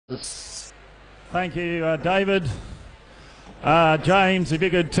Thank you, David. James, if you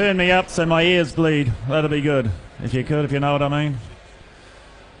could turn me up so my ears bleed, that'd be good. If you could, if you know what I mean.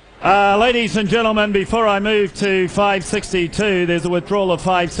 Ladies and gentlemen, before I move to 562, there's a withdrawal of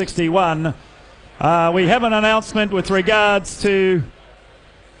 561. We have an announcement with regards to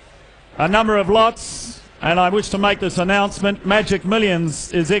a number of lots, and I wish to make this announcement. Magic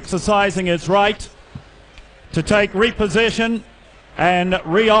Millions is exercising its right to take repossession and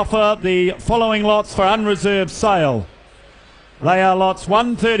reoffer the following lots for unreserved sale. They are lots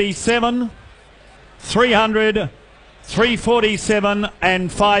 137, 300, 347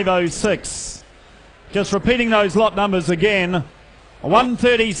 and 506. Just repeating those lot numbers again: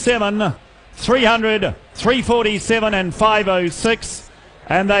 137, 300, 347 and 506,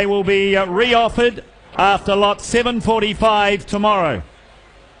 and they will be reoffered after lot 745 tomorrow.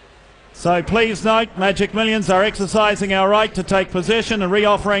 So please note, Magic Millions are exercising our right to take possession and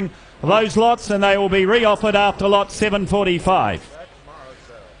reoffering those lots, and they will be reoffered after lot 745.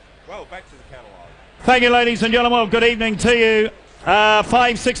 Well, back to the catalogue. Thank you, ladies and gentlemen. Well, good evening to you.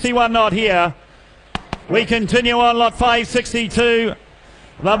 561 not here. We continue on lot 562.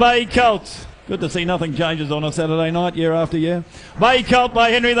 The Bay Colt. Good to see nothing changes on a Saturday night, year after year. Bay Colt by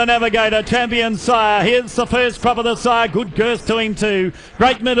Henry the Navigator, champion sire. Here's the first crop of the sire. Good girth to him too.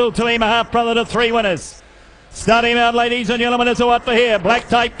 Great middle to him, a half brother to 3 winners. Starting out, ladies and gentlemen, is a what for here. Black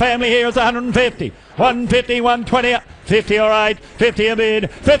Tape Family here is 150. 150, 120, 50 all right, 50 a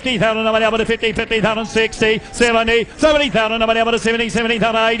bid, 50,000 nobody able to 50, 50,000, 60, 70, 70,000 nobody able to 70,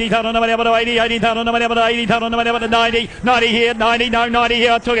 70,000, 80,000 nobody able to 80, 80,000 nobody able to 80,000 nobody able to 90, 90 here, 90, no, 90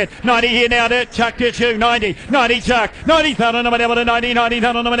 here, I took it, 90 here now, Chuck gets you, 90, 90 Chuck, 90,000 nobody able to 90,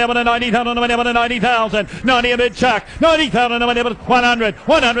 90,000 nobody able to 90,000 nobody able to 90,000, 90 a bid Chuck, 90,000 nobody able to 100,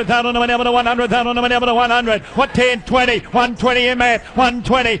 100,000 nobody able to 100,000 nobody able to 100, what 10, 20, 120 in Matt,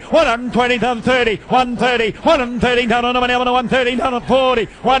 120, 120,000, 30, 130, 130,000 nobody able to 130,000, 40,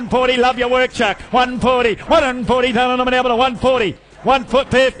 140, love your work Chuck, 140, 140,000 nobody able to 140,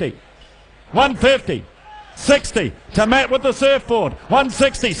 150, 150, 60 to Matt with the surfboard,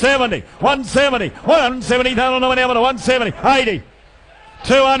 160, 70, 170, 170,000 nobody able to 170, 80,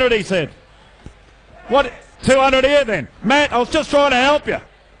 200 he said. What, 200 here then? Matt, I was just trying to help you.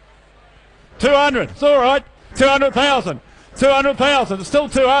 200, it's all right. 200,000, 200,000, it's still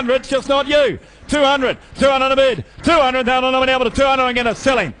 200, it's just not you. 200, 200 a bid, 200,000 nobody able to 200, I'm going to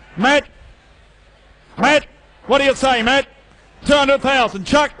sell him. Matt, what do you say, Matt? 200,000.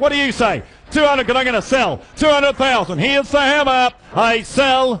 Chuck, what do you say? 200, because I'm going to sell. 200,000. Here's the hammer. I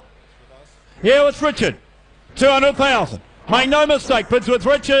sell. Yeah, it's Richard. 200,000. Make no mistake, bids with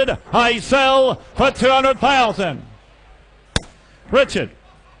Richard. I sell for 200,000. Richard.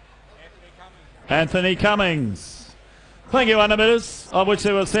 Anthony Cummings. Thank you, underbidders, of which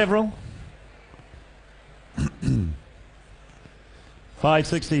there were several.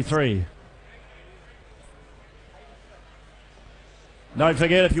 563. Don't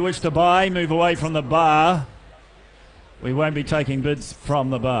forget, if you wish to buy, move away from the bar. We won't be taking bids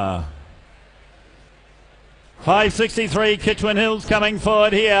from the bar. 563, Kitchwin Hills coming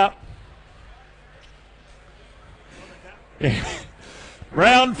forward here.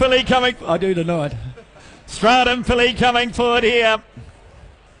 Round filly coming. I do tonight. Stratum filly coming forward here.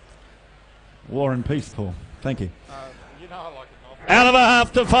 War and peace, Paul. Thank you. You know I like it. Out of a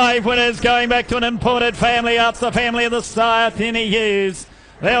half to 5 winners, going back to an imported family. That's the family of the sire, Thinny Hughes.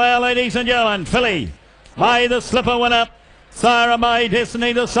 There we are, ladies and gentlemen. Filly, May the slipper winner. Sire of May,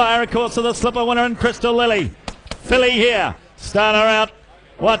 Destiny, the sire, of course, of the slipper winner, and Crystal Lily. Filly here. Starter out.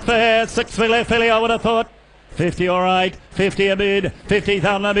 What for her? 6 filly, I would have thought. 50 all right, 50 a bid,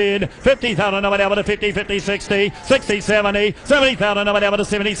 50,000 a bid, 50,000 nobody able to 50, 50, 60, 60, 70, 70,000 nobody able to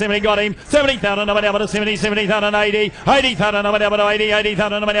 70, 70 got him, 70,000 nobody able to 70, 70,000 80, 80,000 nobody able to 80,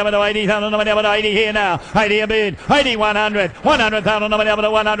 80,000 nobody able to 80,000 nobody able to 80 here now, 80 a bid, 80, 100, 100,000 nobody able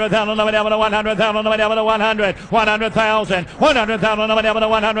to 100,000 nobody able to 100,000 nobody able to 100, 100,000, 100,000 nobody able to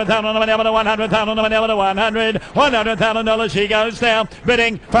 100,000 nobody able to 100,000 nobody able to 100, $100,000 she goes now,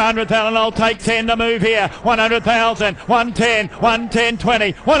 bidding for 100,000, I'll take 10 to move here, 100,000, 110, 110,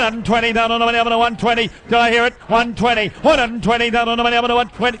 20, 120,000 nobody able to 120. Did I hear it? 120, 120,000 nobody able to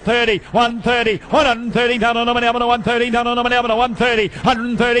 120, 30, 130, 130,000 nobody able to 130,000 nobody able to 130,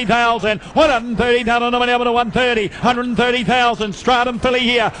 130,000, 130,000 nobody able to 130, 130,000. Stratum filly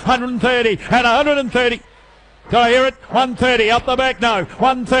here, 130 and 130. Did I hear it? 130 up the back. No,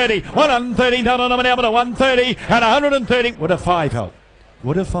 130, 130,000 nobody able to 130 and 130. Would a 5 help?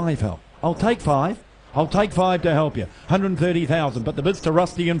 Would a 5 help? I'll take 5. I'll take 5 to help you. 130,000, but the bid's to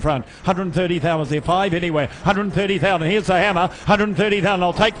Rusty in front. 130,000, is there 5 anywhere? 130,000, here's the hammer. 130,000,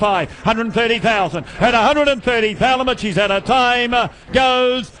 I'll take 5. 130,000, at 130,000, but she's out of time.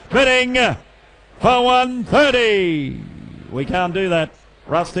 Goes bidding for 130. We can't do that,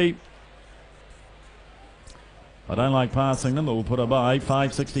 Rusty. I don't like passing them, but we'll put a by.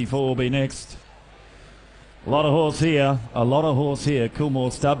 564 will be next. A lot of horse here. A lot of horse here.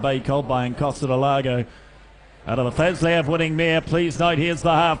 Coolmore Stub, Bay Colt by and Costa de Lago. Out of the Fazlav winning mare. Please note, here's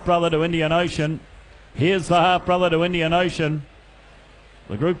the half-brother to Indian Ocean. Here's the half-brother to Indian Ocean.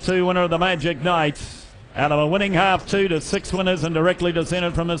 The Group 2 winner of the Magic Night. Out of a winning half 2 to 6 winners and directly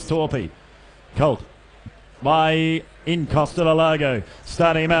descended from Miss Torpy. Colt by in Costa de Lago.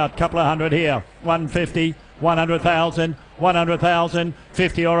 Start him out. Couple of hundred here. 150. 100,000, 100,000,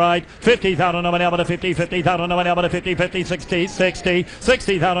 50, all right, 50,000 over now to 50, 50,000 over now to 50, 50, 60, 60,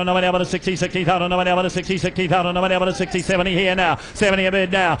 60,000 over now to 60, 60,000 over now to 60, 60,000 over now to 60, 70 here now, 70 a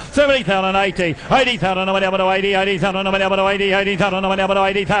bid now, 70,000, 80, 80,000 over now to 80, 80,000 over now to 80, 80,000 over now to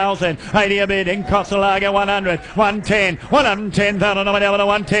 80,000, 80 a bid in Costa Lago, 100, 110, 110,000 over now to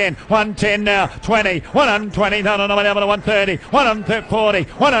 110, 110 now, 20, 120,000 over now to 130, 140,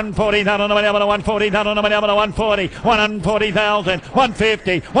 140,000 over now to 140,000 over now to 140, 140,000,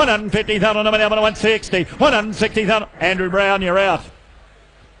 150, 150,000 over now to 160, 160,000. Andrew Brown, you're out.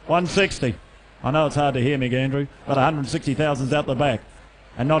 160. I know it's hard to hear me, Andrew, but 160,000's out the back.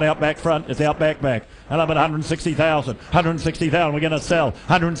 And not out back front, it's out back back. And up at 160,000, 160,000 we're going to sell.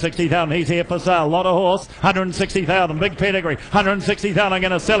 160,000, he's here for sale. Lot of horse, 160,000, big pedigree. 160,000, I'm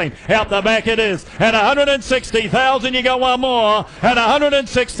going to sell him. Out the back it is. And 160,000, you got one more. And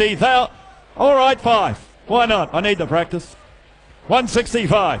 160,000. All right, 5. Why not? I need the practice.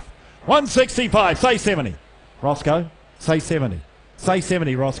 165. 165. Say 70. Roscoe, say 70. Say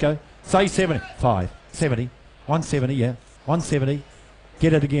 70, Roscoe. Say 70. 5. 70. 170, yeah. 170.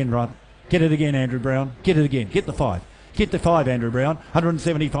 Get it again, Rod. Get it again, Andrew Brown. Get it again. Get the 5. Get the 5, Andrew Brown.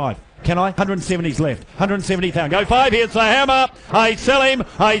 175. Can I? 170's left. 170,000. Go 5. Here's the hammer. I sell him.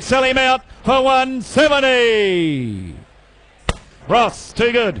 I sell him out for 170. Ross,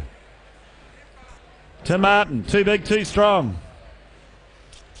 too good. To Martin, too big, too strong.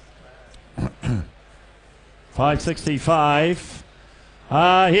 565.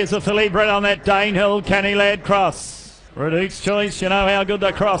 Here's a filly bred on that Danehill Canny Lad cross. Reduced choice, you know how good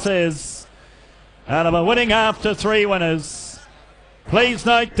the cross is. Out of a winning half to 3 winners. Please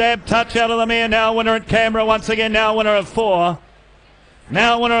note, Dab touch out of the mare, now winner at Canberra once again, now winner of 4.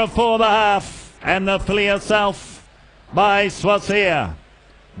 Now winner of 4 the half. And the filly herself by Swasia.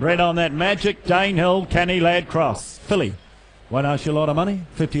 Bred on that Magic Danehill Canny Lad cross. Filly, won't ask you a lot of money.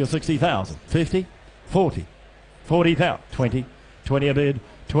 50 or 60,000. 50, 40, 40,000, 20, 20 a bid,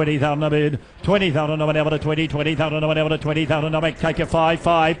 20,000 a bid, 20,000 over to 20, 20,000 over to 20,000. I'll make take a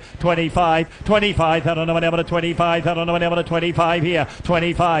 5, 25, 25,000 over to 25,000 over to 25 here,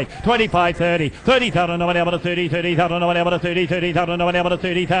 25, 25, 30, 30,000 over to 30, 30,000 over to 30, 30,000 over to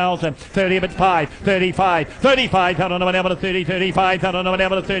 30,000, 30 but 5, 35, 35,000 over to 30, 35,000 over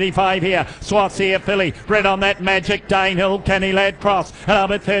to 35 here. Swats here, filly, bred on that Magic Danehill Canny Lad cross, and I'll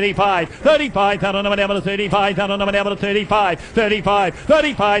bet 35, 35,000 over to 35,000 over to 35, 35,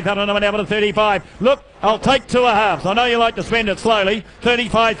 35,000 over to 35. Look, I'll take 2 halves. I know you like to spend it slowly.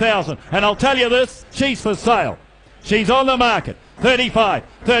 35,000. And I'll tell you this, she's for sale. She's on the market. 35,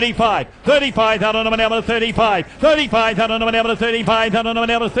 35, 35,000 over to 35, 35,000 over to 35,000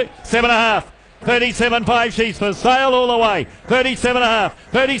 over to 7.5. 37.5, she's for sale all the way. 37.5,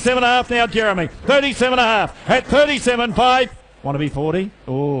 37.5 now, Jeremy. 37.5 at 37.5. Want to be 40?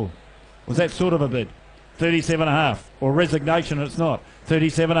 Oh, was that sort of a bid? 37.5 or resignation? It's not.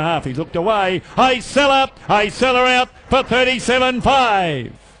 37.5. He's looked away. I sell up. I sell her out for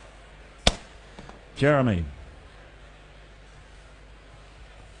 37.5. Jeremy.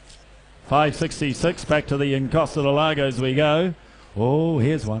 566. Back to the Costa de Lagos we go. Oh,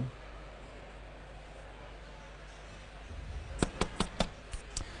 here's one.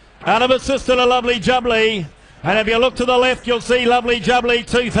 Out of assisted a Lovely Jubbly. And if you look to the left, you'll see Lovely Jubbly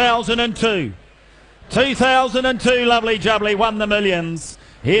 2002. 2002, Lovely Jubbly won the millions.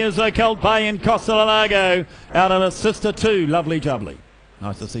 Here's a Colt Bay in Costa de Lago. Out of a Sister 2, Lovely Jubbly.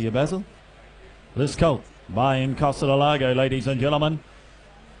 Nice to see you, Basil. This Colt Bay in Costa de Lago, ladies and gentlemen.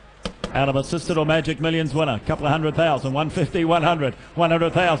 Out of a Sister or Magic Millions winner. Couple of 100,000, 150, 100,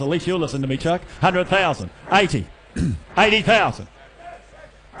 100,000. At least you'll listen to me, Chuck. 100,000, 80, 80,000,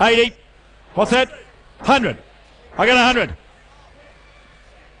 80. What's that? 100. I got 100.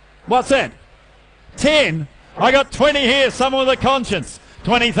 What's that? 10. I got 20 here, someone with a conscience.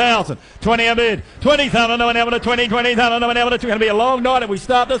 20,000. 20 a bid. 20,000 no one able to 20. 20,000 no one able to. It's going to be a long night if we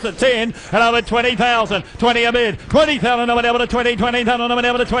start this at 10. And over 20,000. 20 a bid. 20,000 no one able to 20. 20,000 no one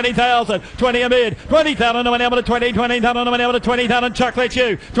able to 20,000. 20 a bid. 20,000 no one able to 20. 20,000 no one able to 20,000. Chuck, let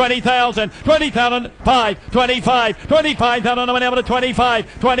you. 20,000. 20,000. 5. 25. 25,000 no one able to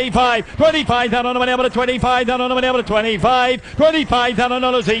 25. 25. 25,000 no one able to 25,000 no one able to 25. 25,000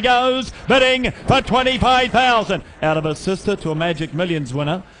 dollars he goes. Bidding for 25,000. Out of his sister to a Magic Millions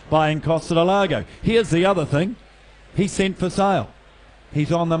winner buying Costa del Lago. Here's the other thing. He's sent for sale.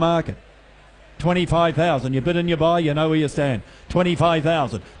 He's on the market. 25,000. You bid and you buy, you know where you stand.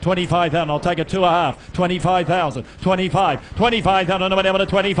 25,000. 25,000. I'll take a 2.5. 25,000. 25. 25,000. No one able to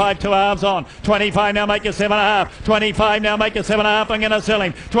 25. 2 halves on. 25 now make you 7.5. 25 now make you 7.5. I'm going to sell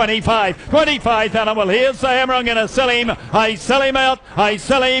him. 25. 25,000. Well, here's the hammer. I'm going to sell him. I sell him out. I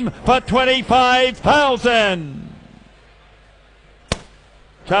sell him for 25,000.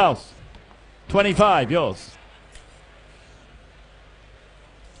 Charles. 25. Yours.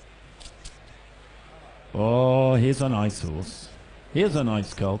 Oh, here's a nice horse. Here's a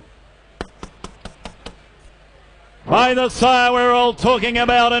nice colt. By the sire we're all talking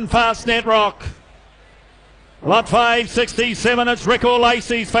about in Fastnet Rock. Lot 567, it's Rick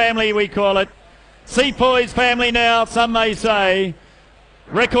Lacey's family, we call it. Sepoy's family now, some may say.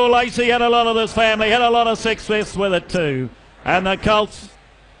 Rick Lacey had a lot of this family, had a lot of success with it too. And the colts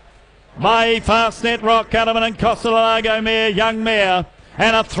by Fastnet Rock, Cutterman and Costa del Lago mare, young mare.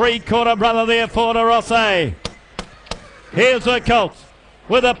 And a 3/4 brother there for De Rossi. Here's a colt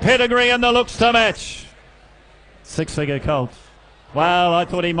with a pedigree and the looks to match. 6-figure colt. Well, I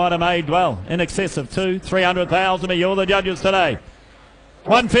thought he might have made, well, in excess of 300,000, but you're the judges today.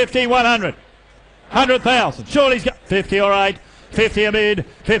 150, 100. 100,000. Surely he's got 50, all right. 50 a bid,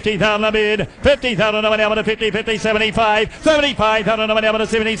 50,000 a bid, 50,000 no one able to 50, 50, 75, 75,000 no one able to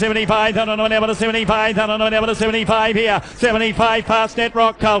 70, 75,000 no one able to 75,000 no one able to 75 here, 75 Fastnet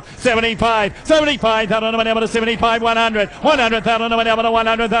Rock colt, 75, 75,000 no one able to 75, 100, 100,000 no one able to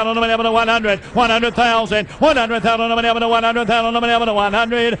 100,000 no one able to 100, 100,000, 100,000 no one able to 100,000 no one able to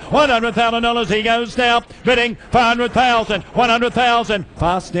 100, $100,000 he goes now, bidding for 100,000, 100,000,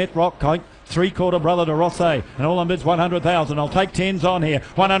 Fastnet Rock colt. 3/4 brother De Rossi, and all on bids 100,000. I'll take 10s on here.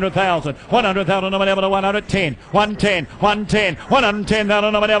 100,000, 100,000. No one able to 110, 110, 110,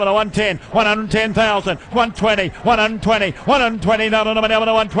 110,000. No one able to 110, 110,000, 120, 120, 120,000. No one able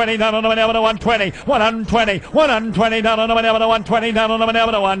to 120,000. No one able to 120, 120, 120,000. No one able to 120,000. No one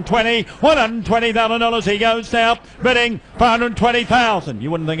able to 120, $120,000 he goes now, bidding for 120,000.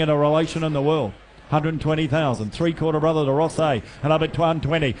 You wouldn't think it a relation in the world. 120,000, 3/4 brother De Rossi, and up at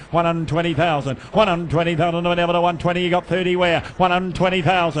 120, 120,000, 120,000, no one able to 120, you got 30 where,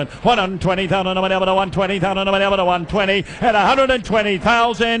 120,000, 120,000, no one able to 120,000, no one able to 120, and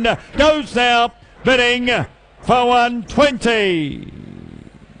 120,000 goes now, bidding for 120.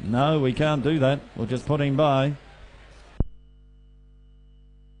 No, we can't do that, we'll just put him by.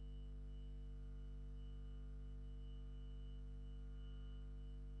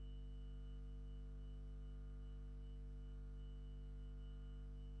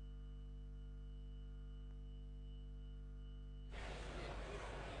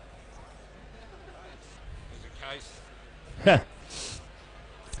 Case.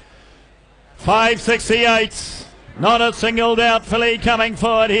 568, not a single doubt filly coming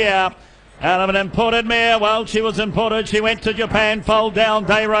forward here. Out of an imported mare, well, she was imported, she went to Japan, foaled down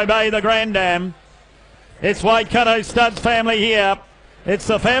Dayro Bay, the Grand Dam. It's Waikato Studs family here. It's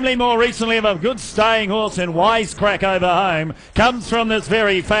the family more recently of a good staying horse in Wisecrack over home. Comes from this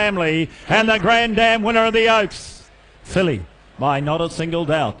very family, and the Grand Dam winner of the Oaks. Filly, by not a single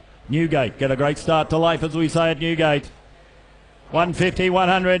doubt. Newgate, get a great start to life as we say at Newgate. 150,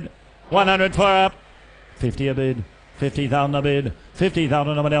 100, 100 for up, 50 a bid, 50,000 a bid,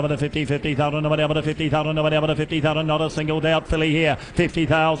 50,000 no one able to 50, 50,000 no one able to 50,000 no one able to 50,000, not a single doubt filly here,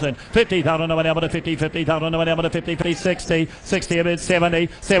 50,000, 50,000 no one able to 50, 50,000 no one able to 50, 50, 60, 60 a bid, 70,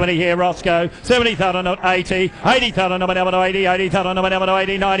 70 here Roscoe, 70,000 no 80, 80,000 no one able to 80, 80,000 no one able to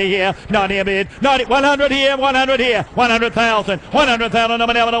 80, 90 here, 90 a bid, 90, 100 here, 100 here, 100,000, 100,000 no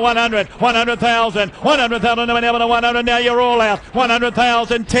one able to 100, 100,000, 100,000 no one able to 100, now you're all out,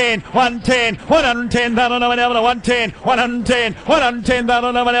 100,000, 10, 110, 110,000 no one able to 110, 110,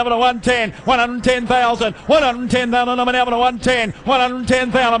 110,000 no one able to 110, 110,000, 110,000 no one able to 110,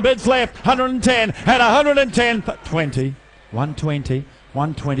 110,000 bids left, 110 and 110, 20, 120,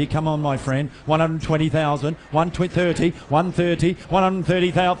 120, come on, my friend. 120,000, 130, 130,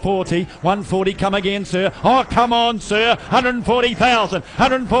 130,000, 40, 140, come again, sir. Oh, come on, sir. 140,000,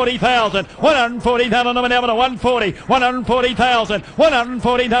 140,000, 140,000, I'm able to 140, 140,000,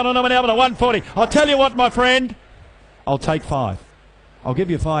 140,000, I'm able to 140. I'll tell you what, my friend. I'll take 5. I'll give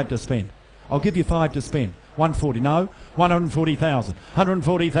you 5 to spend. I'll give you 5 to spend. 140, no, 140,000,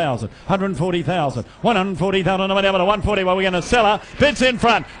 140,000, 140,000, 140,000, I'm able to 140, well, we're going to sell her, bids in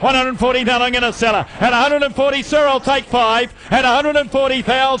front, 140,000, I'm going to sell her, at 140, sir, I'll take 5, at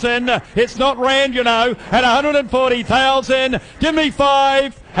 140,000, it's not rand, you know, at 140,000, give me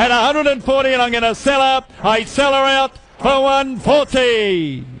 5, at 140, and I'm going to sell her, I sell her out for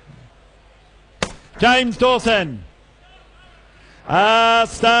 140. James Dawson.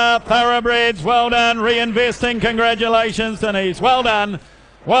 Star Thoroughbreds, well done, reinvesting, congratulations Denise, well done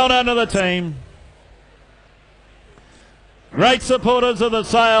to the team. Great supporters of the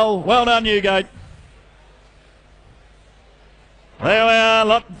sale, well done Newgate. There we are,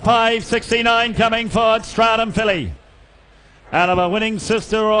 lot 569 coming forward, Stratum filly. Out of a winning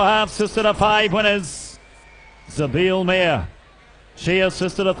sister or half sister to 5 winners, Zabeel Mare. She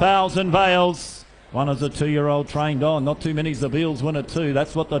assisted 1,000 Vales. One is a 2-year-old trained on. Not too many Zabeels win it too.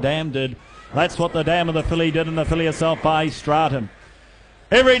 That's what the dam did. That's what the dam of the filly did, and the filly herself by Stratum.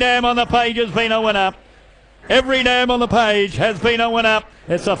 Every dam on the page has been a winner. Every dam on the page has been a winner.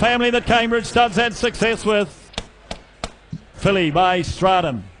 It's a family that Cambridge Studs had success with. Filly by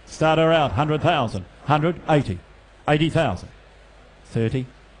Stratum. Start her out. 100,000. 180. 80,000. 30.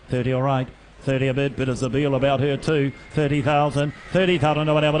 30 all right. 30 a bid of Zabeel about her too. 30,000, 30,000,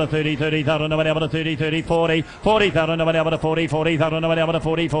 no one able to 30, 30,000, no one able to 30, 30, 40, 40,000, no one able to 40, 40,000, no one able to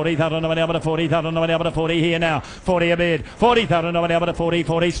 40, 40,000, no one able to 40,000, no one able to 40 here now. 40 a bid, 40,000, no one able to 40,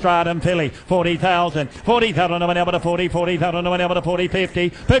 40 Stratum filly, 40,000, 40,000, no one able to 40, 40,000, no one able to 40, 50,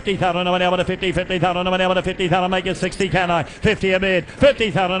 50,000, no one able to 50, 50,000, no one able to 50,000, make it 60, can I? 50 a bid,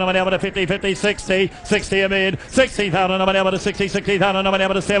 50,000, no one able to 50, 50, 60, 60 a bid, 60,000, no one able to 60, 60,000, no one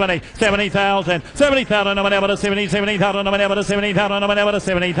able to 70, 70,000. 70,000, no one able to 70, 70,000, no one able to 70,000, no one able to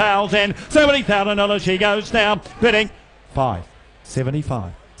 70,000, 70,000 dollars she goes now, bidding 5,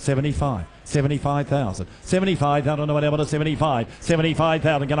 75, 75, 75,000, 75,000, no one able to 75,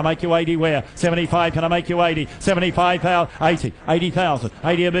 75,000, can I make you 80 where? 75, can I make you 80, 75,000, 80, 80,000,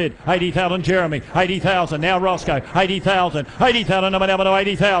 80 a bid, 80,000 Jeremy, 80,000, now Roscoe, 80,000, 80,000, no one able to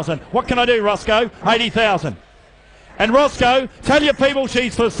 80,000, what can I do Roscoe? 80,000, and Roscoe, tell your people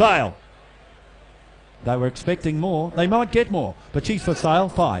she's for sale. They were expecting more. They might get more. But she's for sale.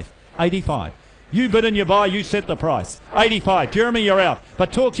 5. 85. You bid and you buy. You set the price. 85. Jeremy, you're out.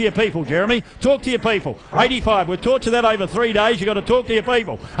 But talk to your people, Jeremy. Talk to your people. 85. We've taught you that over 3 days. You've got to talk to your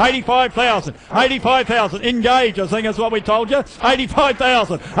people. 85,000. 85,000. Engage, I think is what we told you.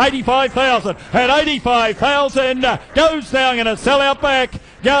 85,000. 85,000. And 85,000 goes down in a sell-out back.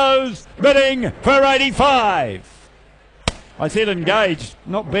 Goes bidding for 85. I said engaged,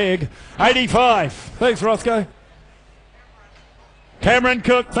 not big. 85. Thanks, Roscoe. Cameron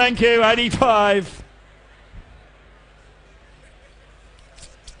Cook, thank you. 85.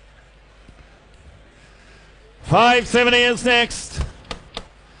 $5.70 is next.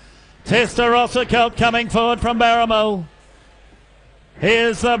 Testarossa Colt coming forward from Barramel.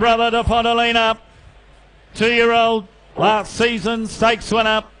 Here's the brother to Pontalina. 2-year-old, last season stakes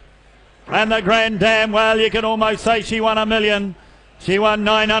winner. And the Grand Dam, well, you can almost say she won $1 million. She won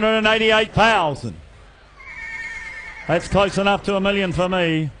 988,000. That's close enough to $1 million for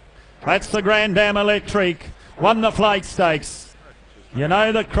me. That's the Grand Dam Electric. Won the Flight Stakes. You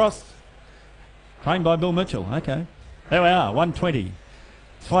know the cross. Trained by Bill Mitchell. Okay. There we are. 120.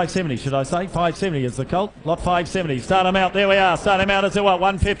 It's 570, should I say? 570 is the colt. Lot 570. Start them out. There we are. Start them out as a what?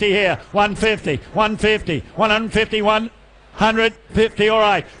 150 here. 150. 150. 151. 150, all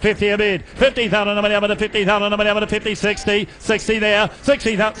right, 50 a bid, 50,000, no one able to 50,000, no one able to 50, 60, 60 there,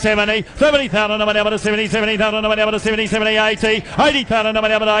 60, 70, 70,000, no one able to 70, 70,000, no one able to 70, 70, 80, 80,000, no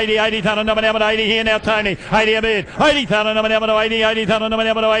one able to 80, 80,000, no one able to 80 here now, Tony, 80 a bid, 80,000, no one able to 80, 80,000, no one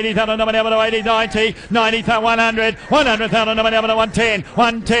able to 80,000, no one able to 80, 90, 90,000, 100, 100,000, no one able to 110,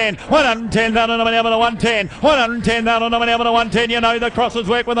 110, 110,000, no one able to 110, 110,000, no one able to 110, you know the crosses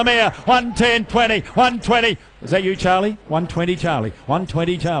work with the mare, 110, 20, 120, is that you, Charlie? 120, Charlie.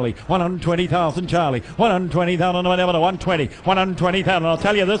 120, Charlie. 120,000, Charlie. 120,000, whatever, 120. 120,000. I'll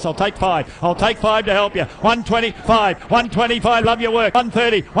tell you this, I'll take 5. I'll take 5 to help you. 125. 125, love your work.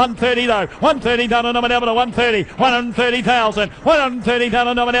 130. 130, though. 130,000, whatever, 130. 130,000.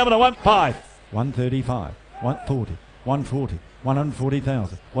 130,000, whatever, 15. 135. 140. 140.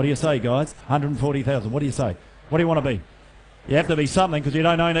 140,000. What do you say, guys? 140,000. What do you say? What do you want to be? You have to be something because you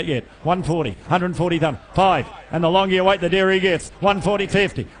don't own it yet. 140, 140,000, 5. And the longer you wait, the dearer he gets. 140,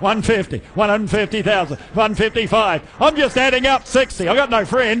 50, 150, 150,000, 155. I'm just adding up 60. I've got no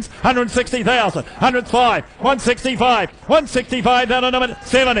friends. 160,000, 105, 165, 165,000,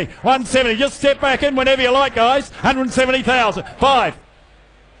 70, 170. Just step back in whenever you like, guys. 170,000, 5,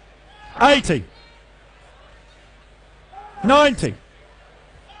 80, 90,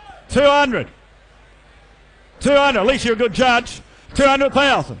 200. 200, at least you're a good judge.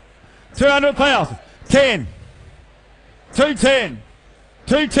 200,000, 200,000, 10, 210,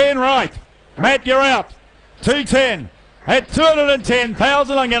 210 right. Matt, you're out. 210. At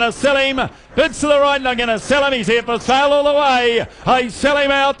 210,000, I'm going to sell him. Bids to the right, and I'm going to sell him. He's here for sale all the way. I sell him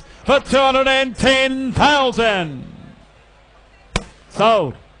out for 210,000.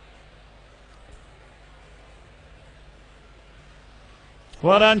 Sold.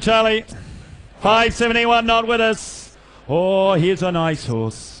 Well done, Charlie. 571 not with us. Oh, here's a nice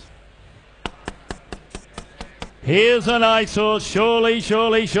horse. Here's a nice horse. Surely,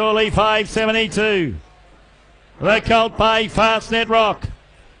 surely, surely. 572. The Colt by Fastnet Rock.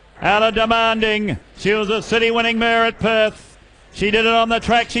 Out of Demanding. She was a city winning mare at Perth. She did it on the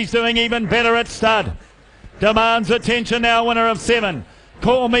track. She's doing even better at stud. Demands attention now, winner of 7.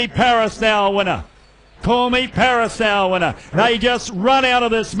 Call Me Paris now, winner. Call Me Paris now, winner. They just run out of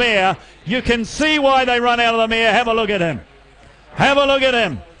this mare. You can see why they run out of the mare. Have a look at him. Have a look at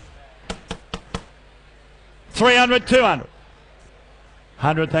him. 300, 200.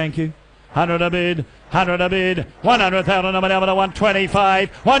 100, thank you. 100 a bid. 100 a bid. 100,000 number down to 125.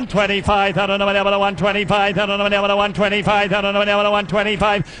 125,000 number down to 125,000 number down to 125,000 number down to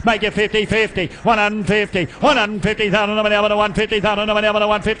 125. Make it 50-50. 150. 150,000 number down to 150,000 number down to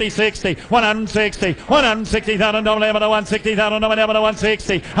 150. 60. 160. 160,000 number down to 160,000 number down to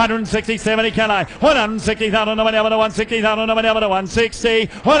 160. 160, 70 can I? 160,000 number down to 160,000 number down to 160.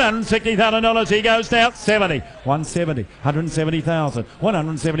 $160,000 he goes now. 70. 170. 170,000.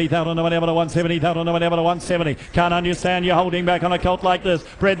 170,000 number down to 170,000 number down to 170. Can't understand you holding back on a colt like this.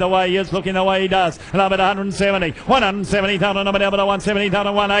 Bred the way he is, looking the way he does. Love it 170. 170,000 number down to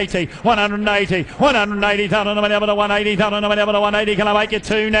 170,000, 180. 180. 180,000 number down to 180,000 number down to 180. Can I make it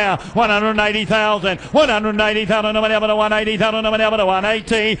 2 now? 180,000. 180,000 number down to 180,000 number down to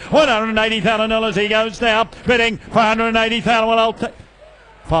 180. $180,000 he goes now. Bidding for 180,000. Well, I'll take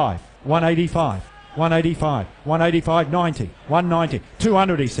 5. 185. 185, 185, 90, 190,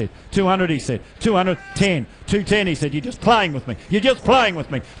 200 he said, 200 he said, 210, 210 he said. You're just playing with me, you're just playing with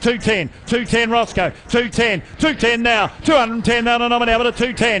me. 210, 210 Roscoe, 210, 210 now, 210 now, I'm over to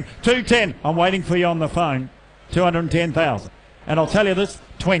 210, 210. I'm waiting for you on the phone. 210,000. And I'll tell you this,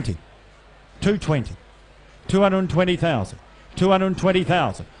 20, 220, 220,000,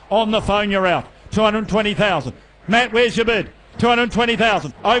 220,000. On the phone you're out, 220,000. Matt, where's your bid?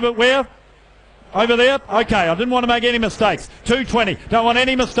 220,000. Over where? Over there? Okay, I didn't want to make any mistakes. 220, don't want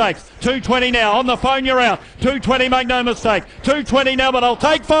any mistakes. 220 now, on the phone you're out. 220, make no mistake. 220 now, but I'll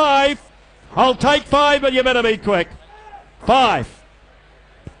take 5. I'll take 5, but you better be quick. 5.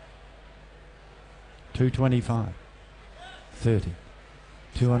 225. 30.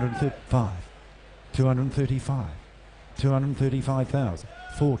 235. 235. 235,000.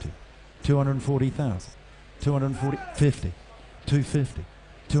 40. 240,000. 240. 50. 250.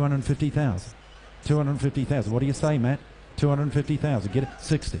 250,000. 250,000. What do you say, Matt? 250,000. Get it?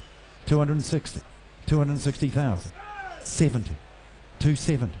 60. 260. 260,000. 70.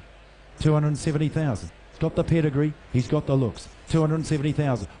 270. 270,000. He's got the pedigree. He's got the looks.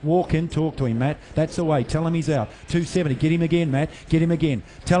 270,000. Walk in, talk to him, Matt. That's the way. Tell him he's out. 270. Get him again, Matt. Get him again.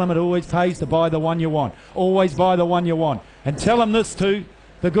 Tell him it always pays to buy the one you want. Always buy the one you want. And tell him this too.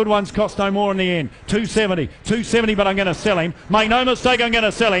 The good ones cost no more in the end. 270. 270, but I'm going to sell him. Make no mistake, I'm going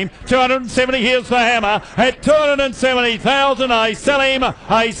to sell him. 270, here's the hammer. At 270,000, I sell him.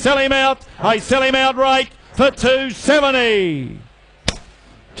 I sell him out. I sell him outright for 270.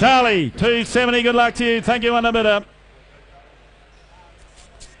 Charlie, 270, good luck to you. Thank you, one bidder.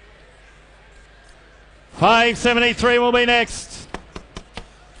 573 will be next.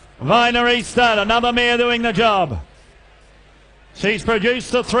 Vinery Stud, another mare doing the job. She's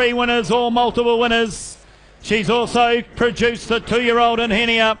produced the 3 winners, all multiple winners. She's also produced the 2-year-old in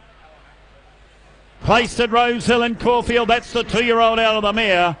Henia. Placed at Rose Hill in Caulfield. That's the 2-year-old out of the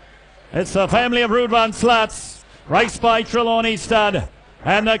mare. It's the family of Rudvan Sluts. Raced by Trelawney Stud.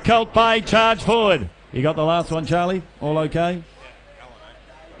 And the colt by Charge Forward. You got the last one, Charlie? All okay?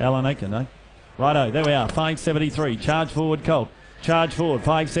 Yeah, Alan Aiken, eh? Righto, there we are. 573. Charge Forward colt. Charge Forward,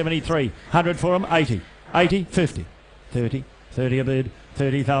 573. 100 for him, 80. 80, 50. 30. 30 a bid,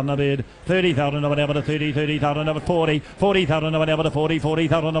 30,000 a bid, 30,000 over to 30, 30,000 over 40, 40,000 over to 40,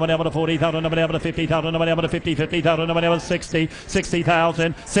 40,000 over to 40,000 over to 50,000 over to 50, 50,000 over to 60,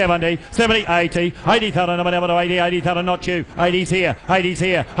 60,000, 70, 70, 80, 80,000 over to 80, 80,000 not you, 80's here, 80's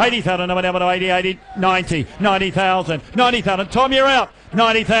here, 80,000 over to 80, 80, 90, 90,000, 90,000, Tom you're out.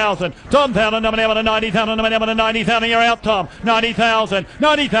 90,000. Tom Thousand, number to 90,000, number to 90,000. You're out, Tom. 90,000.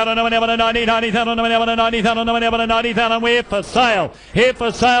 90,000, number to 90, 90,000, number to 90,000, number to 90,000. We're for sale. Here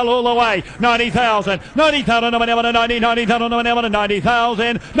for sale all the way. 90,000. 90,000, number to 90, 90,000, number to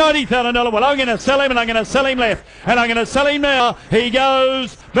 90,000. 90,000. Well, I'm going to sell him and I'm going to sell him left. And I'm going to sell him now. He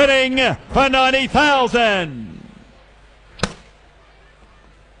goes bidding for 90,000.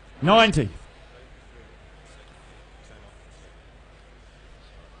 90.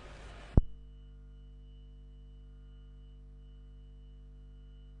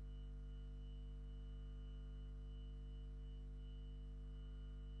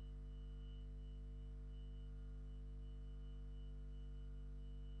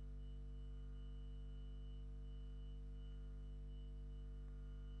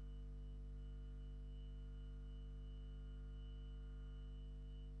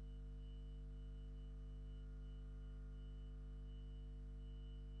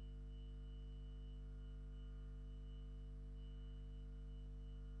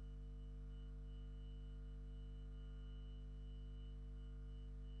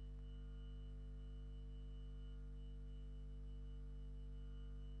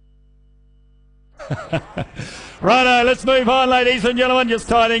 Righto, let's move on, ladies and gentlemen. Just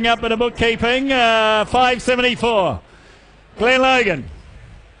tidying up at a bookkeeping. 574. Glen Logan.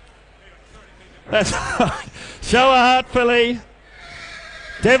 That's right. Show a Heart filly.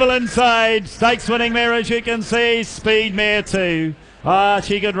 Devil Inside. Stakes winning mare, as you can see. Speed mare too.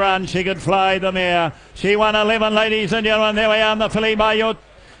 She could run. She could fly, the mare. She won 11, ladies and gentlemen. There we are, the filly by your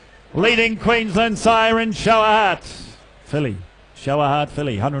leading Queensland siren, Show a Heart. Filly. Show a Heart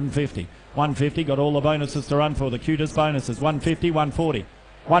filly. 150. 150, got all the bonuses to run for, the cutest bonuses. 150, 140,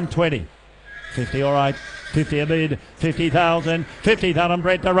 120, 50, all right. 50 a bid, 50,000, 50,000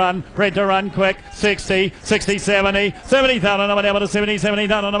 bred to run quick, 60, 60, 70, 70,000, I'm able to 70,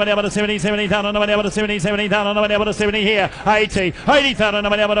 70,000, I'm able to 70, 70,000, I'm able to 70, 70,000, I'm able to 70 here, 80, 80,000,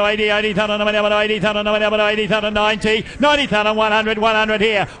 I'm able to 80, 80,000, I'm able to 80,000, I'm able to 80,000, 90, 90,000, 100, 100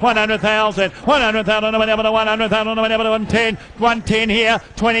 here, 100,000, 100,000, I'm able to 100,000, I'm able to 110, 110 here,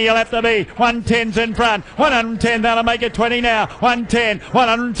 20 you'll have to be, 110's in front, 110, that'll make it 20 now, 110,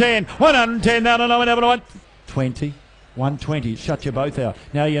 110, 110, that'll I'm able to 20, 120, shut you both out.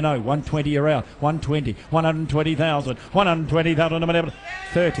 Now you know, 120 you're out, 120, 120,000, 120,000, I'm able to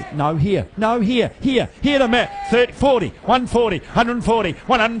 30, no here, here the mat, 30, 40, 140, 140,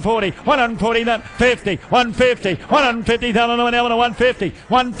 140, 140, that 50, 150, 150,000, I'm able to 150,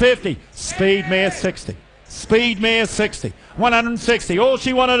 150, speed mare 60. Speed mare 60, 160. All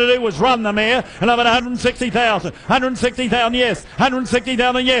she wanted to do was run the mare and I'm at 160,000. 160,000, yes.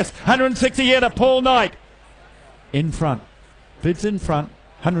 160,000, yes. 160 here to Paul Knight. In front. Bids in front.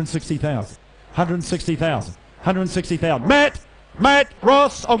 160,000. 160,000. 160,000. Matt,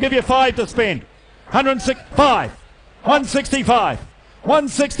 Ross, I'll give you 5 to spend. 165. 165.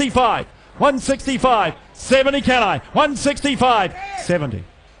 165. 165. 70 can I? 165. 70.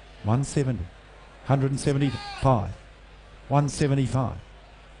 170. 175. 175.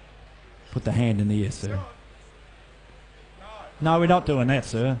 Put the hand in the air, sir. No, we're not doing that,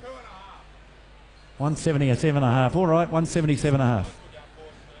 sir. 177.5. All right, 177.5.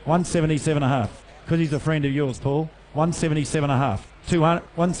 177.5. Because he's a friend of yours, Paul. 177.5. 200.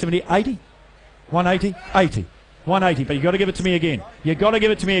 170. 80. 180. 80. 180, but you've got to give it to me again. You've got to give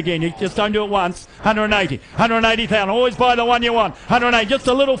it to me again. You just don't do it once. 180. 180,000. Always buy the one you want. 180. Just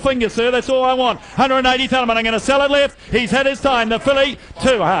a little finger, sir. That's all I want. 180,000. But I'm going to sell it left. He's had his time. The filly,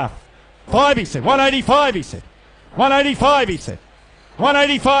 2.5. 5, he said. 185, he said. 185, he said.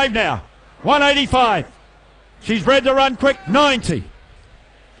 185 now. 185. She's bred to run quick. 90.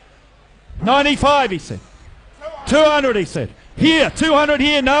 95, he said. 200, he said. Here. 200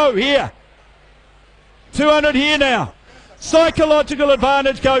 here. No, here. 200 here now. Psychological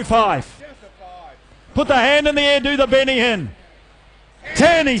advantage, go 5. Put the hand in the air, do the Benny Hinn.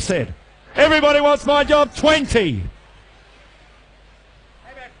 10, he said. Everybody wants my job, 20.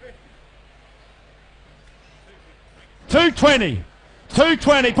 220.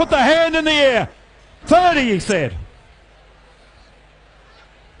 220, put the hand in the air. 30, he said.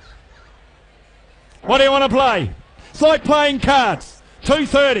 What do you want to play? It's like playing cards.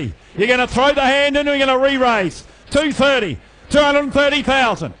 230. You're going to throw the hand in or you're going to re-raise. 230.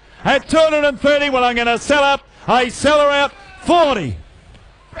 230,000. At 230, well, I'm going to sell up. I sell her out 40.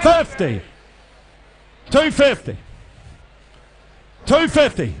 50. 250.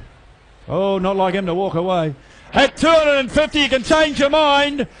 250. Oh, not like him to walk away. At 250, you can change your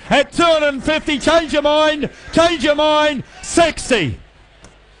mind. At 250, change your mind. Change your mind. 60.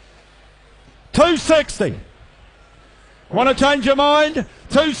 260. Want to change your mind?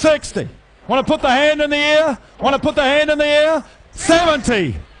 260. Want to put the hand in the air? Want to put the hand in the air?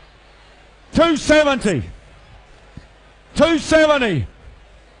 70. 270. 270.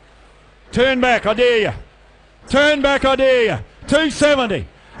 Turn back, I dare you. Turn back, I dare you. 270.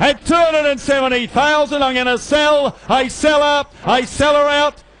 At 270,000, I'm going to sell. I sell up. I sell her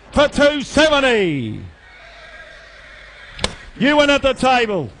out for 270. You win at the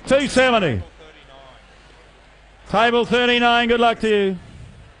table. 270. Table 39. Good luck to you.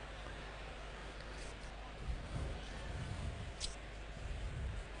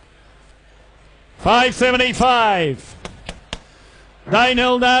 $575.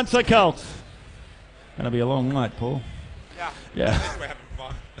 Daynhill Dancer Colt. Going to be a long night, Paul. Yeah. We're having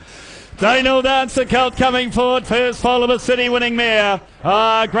fun. Daynhill Dancer Colt coming forward. First foal of a city winning mare.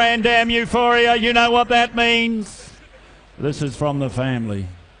 Ah, Grand Dam Euphoria. You know what that means. This is from the family.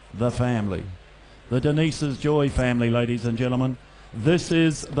 The family. The Denise's Joy family, ladies and gentlemen. This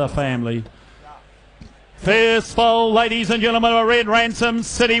is the family. First foal, ladies and gentlemen, a Red Ransom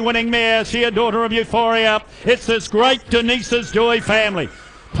city winning mare. She a daughter of Euphoria. It's this great Denise's Joy family.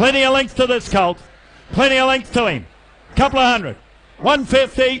 Plenty of length to this colt. Plenty of length to him. Couple of hundred.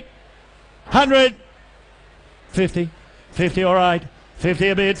 150. 100. 50. 50, all right. 50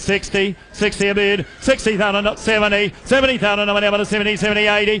 a bid, 60, 60 a bid, 60,000, not 70, 70,000, no one able to 70, 70,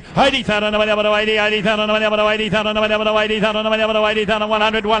 80, 80,000, no one able to 80, 80,000, no one able to 80,000, no one able to 80,000, no one able to 80,000,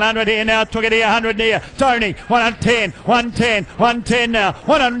 100, 100 here now, took it here, 100 near, Tony, 110, 110, 110 now,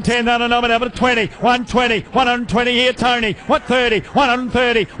 110,000, no one able to 20, 120, 120 here, Tony, 130,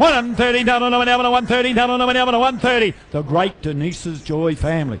 130, 130,000, no one able to 130,000, no one able to 130. The great Denise's Joy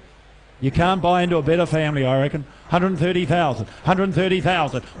family. You can't buy into a better family, I reckon. 130,000,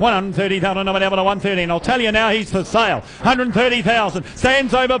 130,000, 130,000, no one able to 130. And I'll tell you now, he's for sale. 130,000,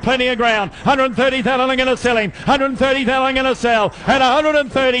 stands over plenty of ground. 130,000, I'm going to sell him. 130,000, I'm going to sell. At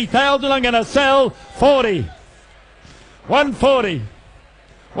 130,000, I'm going to sell 40. 140.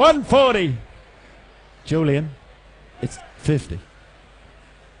 140. Julian, it's 50.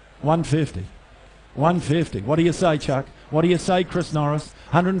 150. 150. What do you say, Chuck? What do you say, Chris Norris?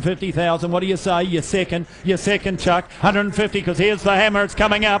 150,000. What do you say? Your second, Chuck. 150, because here's the hammer. It's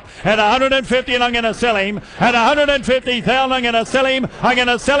coming up at 150, and I'm going to sell him. At 150,000, I'm going to sell him. I'm going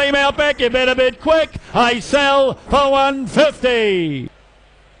to sell him out back. You better bid quick. I sell for 150.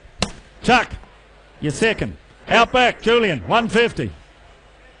 Chuck, your second. Out back, Julian, 150.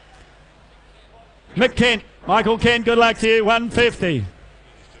 Mick Kent, Michael Kent, good luck to you, 150.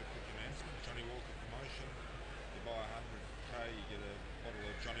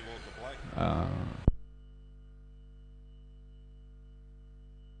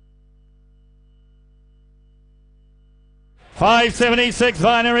 $576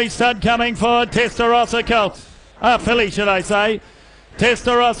 binary stud coming for Testarossa Colt. Filly, should I say.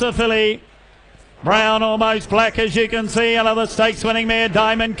 Testarossa filly. Brown, almost black, as you can see. Another stakes winning mare,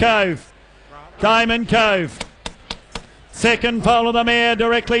 Diamond Cove. Diamond Cove. Second foal of the mare,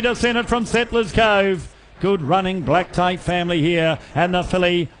 directly descended from Settlers Cove. Good running black type family here. And the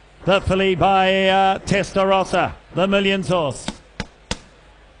filly by Testarossa, the Millions horse.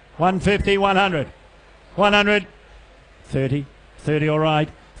 150, 100. 100. 30. 30, all right.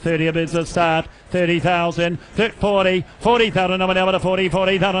 30 a bid's a start. 30,000. 40. 40,000. No one able to 40.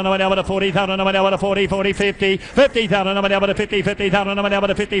 40,000. No one able to 40,000. No one able to 40. 40. 50. 50,000. No one able to 50. 50,000. No one able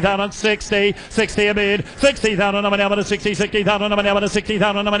to 50,000. 60. 60 a bid. 60,000. No one able to 60. 60,000. No one able to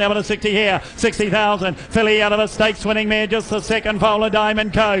 60,000. No one able to 60 here. 60,000. Filly out of a stakes winning mare. Just the second foal of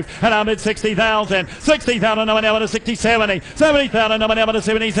Diamond Cove. And I'm at 60,000. 60,000. No one able to 60. 70. 70,000. No one able to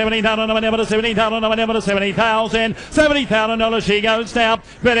 70. 70,000. No one able to 70,000. No one able to 70,000. $70,000 she goes now.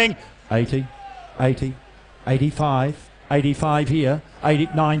 Bidding 80. 80, 85, 85 here, 80,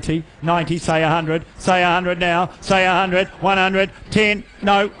 90, 90, say 100, say 100 now, say 100, 100, 10,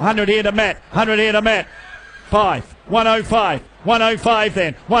 no, 100 here to Matt, 100 here to Matt, 5, 105, 105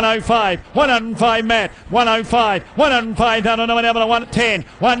 then, 105, 105 Matt, 105, 105 down on no one able to 110,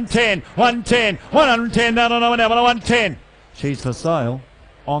 110, 110, 110 down on no one able to 110. She's for sale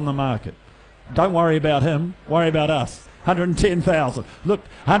on the market. Don't worry about him, worry about us. 110,000. Look,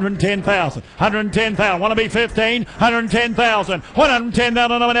 110,000. 110,000. Want to be 15? 110,000.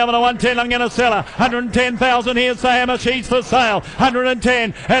 110,000. No one able to 110. I'm going to sell her. 110,000. Here's the hammer. She's for sale.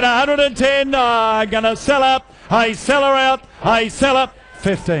 110. At 110, I'm going to sell her. I sell her out. I sell her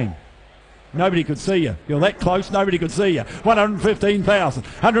 15. Nobody could see you. You're that close, nobody could see you. 115,000.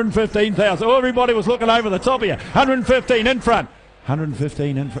 115,000. Oh, everybody was looking over the top of you. 115 in front.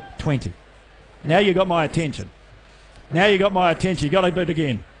 115 in front. 20. Now you got my attention. Now you got my attention. You got to bid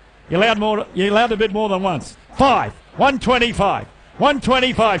again. You're allowed to bid more than once. 5. 125.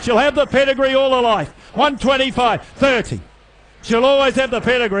 125. She'll have the pedigree all her life. 125. 30. She'll always have the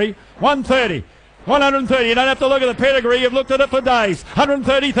pedigree. 130. 130. You don't have to look at the pedigree. You've looked at it for days.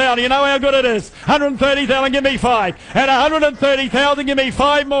 130,000. You know how good it is. 130,000. Give me 5. At 130,000, give me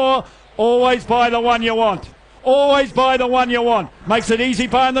 5 more. Always buy the one you want. Always buy the one you want. Makes it easy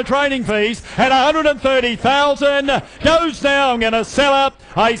paying the training fees. At 130,000 goes now. I'm going to sell her.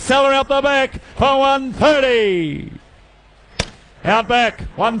 I sell her out the back for 130. Out back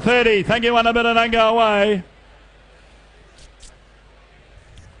 130. Thank you, one a bit and don't go away.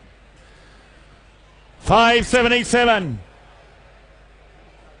 577.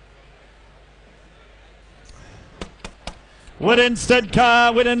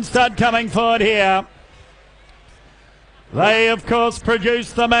 Whittinstead coming forward here. They, of course,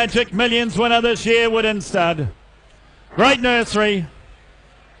 produced the Magic Millions winner this year, Whittinstead. Great nursery.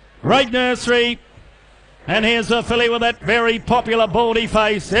 Great nursery. And here's a filly with that very popular baldy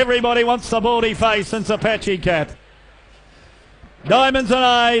face. Everybody wants the baldy face since Apache Cat. Diamonds and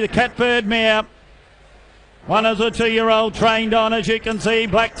I, the Catbird mare. One is a 2-year-old trained on, as you can see,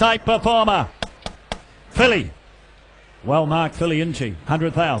 black tape performer. Filly. Well marked filly, isn't she?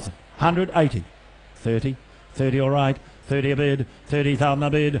 100,000. 180. 30. 30 all right. 30 a bid, 30,000 a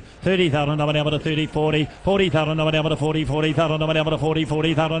bid, 30,000 over to 30, 40, 40,000 over to 40, 40,000 over to 40,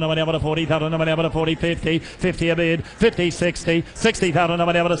 40,000 over to 40,000 over to 40, 50, 50 a bid, 50, 60, 60,000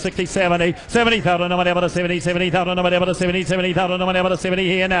 over to 60, 70, 70,000 over to 70, 70,000 over to 70, 70,000 over to 70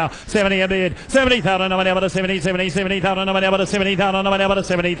 here now, 70 a bid, 70,000 over to 70, 70, 70,000 over to 70,000 over to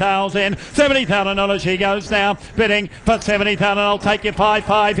 70,000, 70,000 dollars she goes now, bidding for 70,000. I'll take you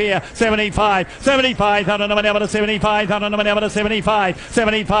 5 here, 75, 75,000 over to 75,000. 75,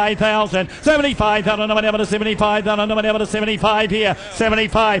 75,000, 75,000 over to 75,000 over to 75 here,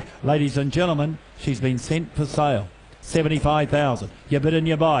 75. Ladies and gentlemen, she's been sent for sale. 75,000. You bid and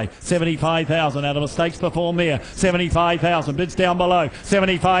you buy. 75,000 out of a stakes before mare. 75,000. Bids down below.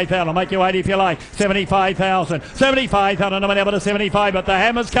 75,000. I'll make you 80 if you like. 75,000. 75,000. I'm able to 75, but the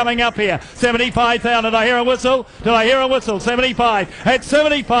hammer's coming up here. 75,000. Did I hear a whistle? Did I hear a whistle? 75. At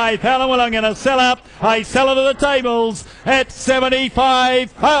 75,000. Well, I'm going to sell up. I sell it to the tables at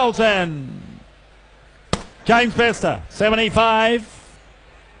 75,000. James Bester. 75.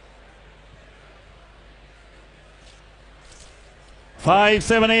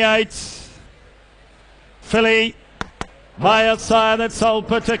 578. Filly by a sire that sold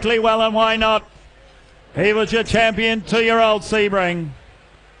particularly well, and why not? He was your champion, 2-year-old Sebring.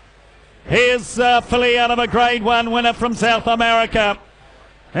 Here's filly out of a Grade 1 winner from South America.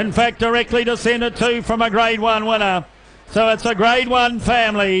 In fact, directly descended too from a Grade 1 winner. So it's a Grade 1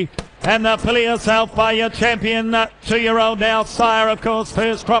 family. And the filly herself by your champion, 2-year-old now sire, of course,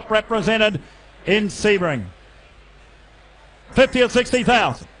 first crop represented in Sebring. 50 or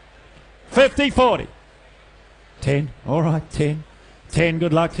 60,000. 50, 40. 10. All right, 10. 10,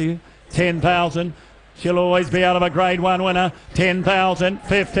 good luck to you. 10,000. She'll always be out of a Grade 1 winner. 10,000.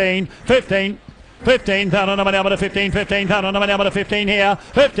 15. 15. 15,000 I'm able to 15, 15,000 I'm able to 15 here,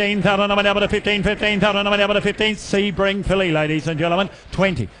 15,000 I'm able to 15, 15,000 I'm able to 15. Sebring filly, ladies and gentlemen,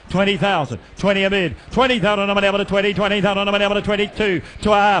 20, 20,000, 20 a bid, 20,000 I'm able to 20, 20,000 I'm able to 22,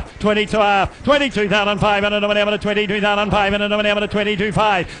 to a half, 20 to a half, 22,500 I'm able to 22,500 I'm able to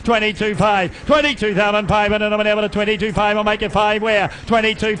 22,500, 22,500, 22,500 I'm able to 22,500. I'll make it 5 where?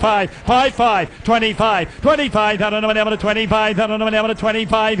 22,500, 5,500, 25, 25,000 I'm able to 25,000 I'm able to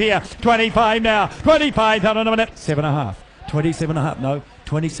 25 here, 25 now. 25,000 a minute. 7.5. 27.5. No.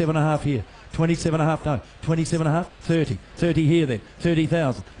 27.5 here. 27.5. No. 27.5. 30. 30 here then.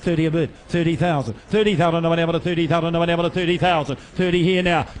 30,000. 30 a bid. 30,000. 30,000 I'm able to 30,000 I'm able to 30,000. 30 here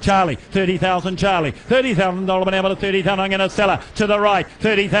now. Charlie. 30,000 Charlie. 30,000 I'm able to 30,000. I'm going to sell her to the right.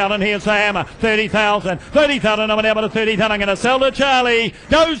 30,000. Here's the hammer. 30,000. 30,000 I'm able to 30,000. I'm going to sell to Charlie.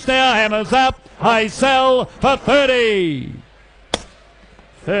 Goes now. Hammer's up. I sell for 30.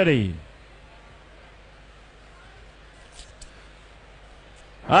 30.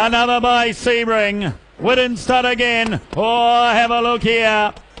 Another by Sebring. Whittinstead again. Oh, have a look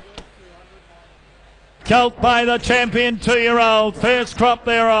here. Colt by the champion 2-year-old. First crop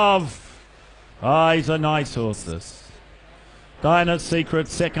thereof. Ah, he's a nice horse, this. Dinah's Secret,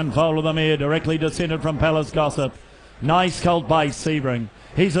 second foal of the mare, directly descended from Palace Gossip. Nice colt by Sebring.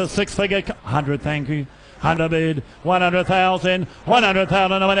 He's a 6-figure, 100, thank you. 100 bid, 100,000,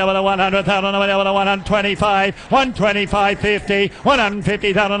 100,000, 100,000, 125, 125, 50,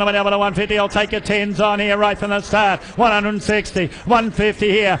 150,000, 150. I'll take your tens on here right from the start. 160, 150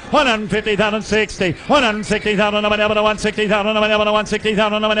 here, 150,000, 60, 160,000, 160,000,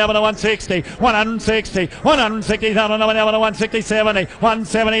 160,000, 160, 160, 160,000, 160, 70,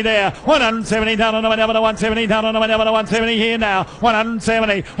 170 there, 170,000, 170,000, 170 here now,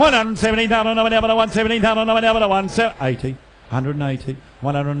 170, 170,000, 170,000, 180, 180,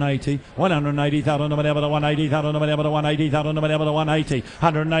 180, 180,000, 180,000, 180,000, 180,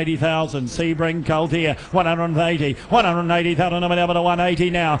 180,000. Sebring Colt here, 180, 180,000, 180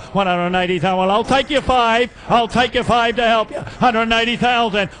 now, 180,000. Well, I'll take you five. I'll take you five to help you.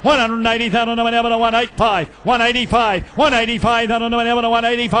 180,000, 180,000, 185, 185, 185,000,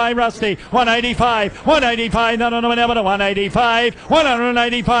 185, Rusty, 185, 185,000, 185,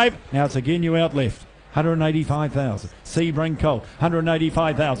 185. Now it's again you out left. 185,000. Sebring Colt,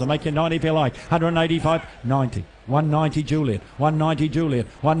 185,000. Make you 90 if you like. 185, 90. 190 Julian, 190 Julian,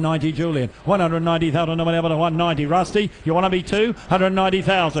 190 Julian, 190,000, 190. Rusty, you want to be two?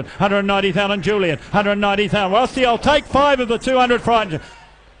 190,000, 190,000 Julian, 190,000. Rusty, I'll take five of the 200 frightened.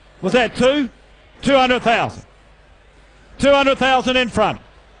 Was that two? 200,000. 200,000 in front.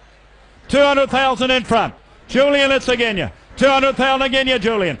 200,000 in front. Julian, it's again you. 200,000 again, you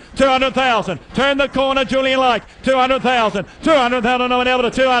Julian. 200,000. Turn the corner, Julian like. 200,000. 200,000. No one able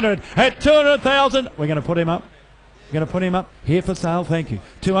to 200. At 200,000. We're going to put him up. We're going to put him up. Here for sale, thank you.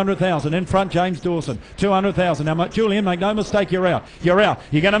 200,000 in front, James Dawson. 200,000. Now, Julian, make no mistake, you're out. You're out.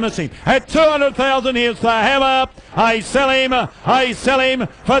 You're going to miss him. At 200,000, here's the hammer. I sell him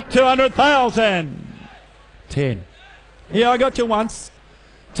for 200,000. 10. Yeah, I got you once.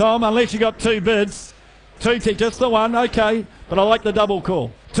 Tom, unless you got two bids. 210, just the one, okay. But I like the double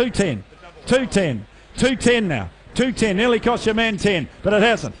call. 210, 210, 210 now. 210, nearly cost your man 10, but it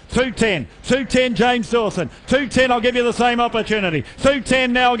hasn't. 210, 210 James Dawson. 210, I'll give you the same opportunity.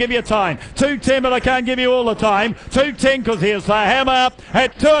 210 now, I'll give you time. 210, but I can't give you all the time. 210, because here's the hammer.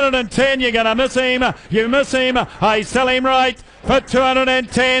 At 210, you're going to miss him. You miss him. I sell him right for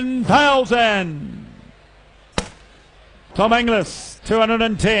 210,000. Tom Inglis,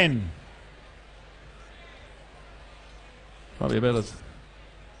 210. Probably about as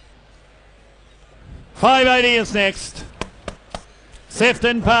 580 is next.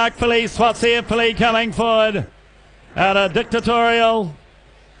 Sefton Park filly, Swansea filly coming forward out of Dictatorial.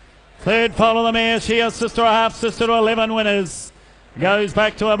 Third foal of the mare, she a sister or half sister to 11 winners. Goes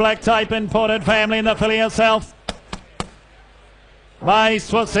back to a black type imported family in the filly herself by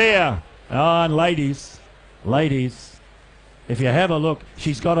Swansea. Oh, and ladies, if you have a look,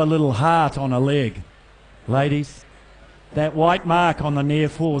 she's got a little heart on her leg. Ladies. That white mark on the near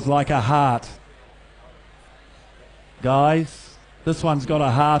full is like a heart. Guys, this one's got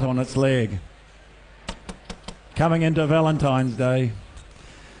a heart on its leg. Coming into Valentine's Day.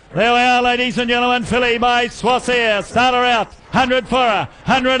 There we are, ladies and gentlemen. Filly by Swansea. Starter out. 100 for her.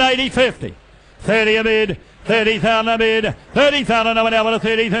 180, 50. 30 a bid. 30,000 a bid, 30,000 no one able to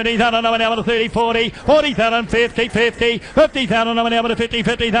 30, 30,000 no one able to 30, 40, 40,000, 50, 50, 50,000 no one able to 50,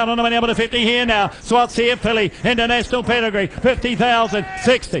 50,000 no one able to 50 here now. Swansea filly, international pedigree, 50,000,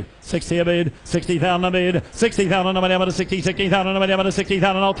 60. 60 a bid, 60,000 a bid, 60,000 no one able to 60, 60,000 no one able to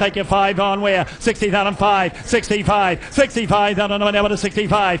 60,000. I'll take you five on where? 60,000 5, 65, 65,000 no one able to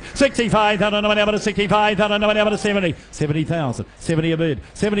 65, 65,000 no one able to 65,000 no one able to 70, 70,000, 70 a bid,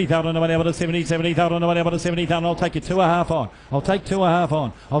 70,000 no one able to 70, 70,000 no one able to 70,000. I'll take you 2.5 on. I'll take 2.5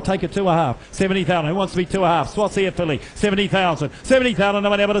 on. I'll take you 2.5. 70,000. Who wants to be 2.5? Swansea filly, 70,000, 70,000 no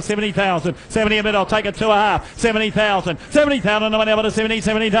one able to 70,000, 70 a bid. I'll take it 2.5. 70,000, 70,000 no one able to 70,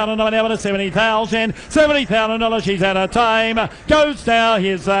 70,000. No one able to 70,000, $70,000. She's out of time. Goes now.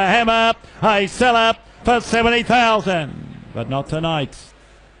 Here's the hammer. I sell up for 70,000, but not tonight.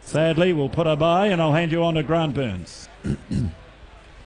 Sadly, we'll put her by, and I'll hand you on to Grant Burns.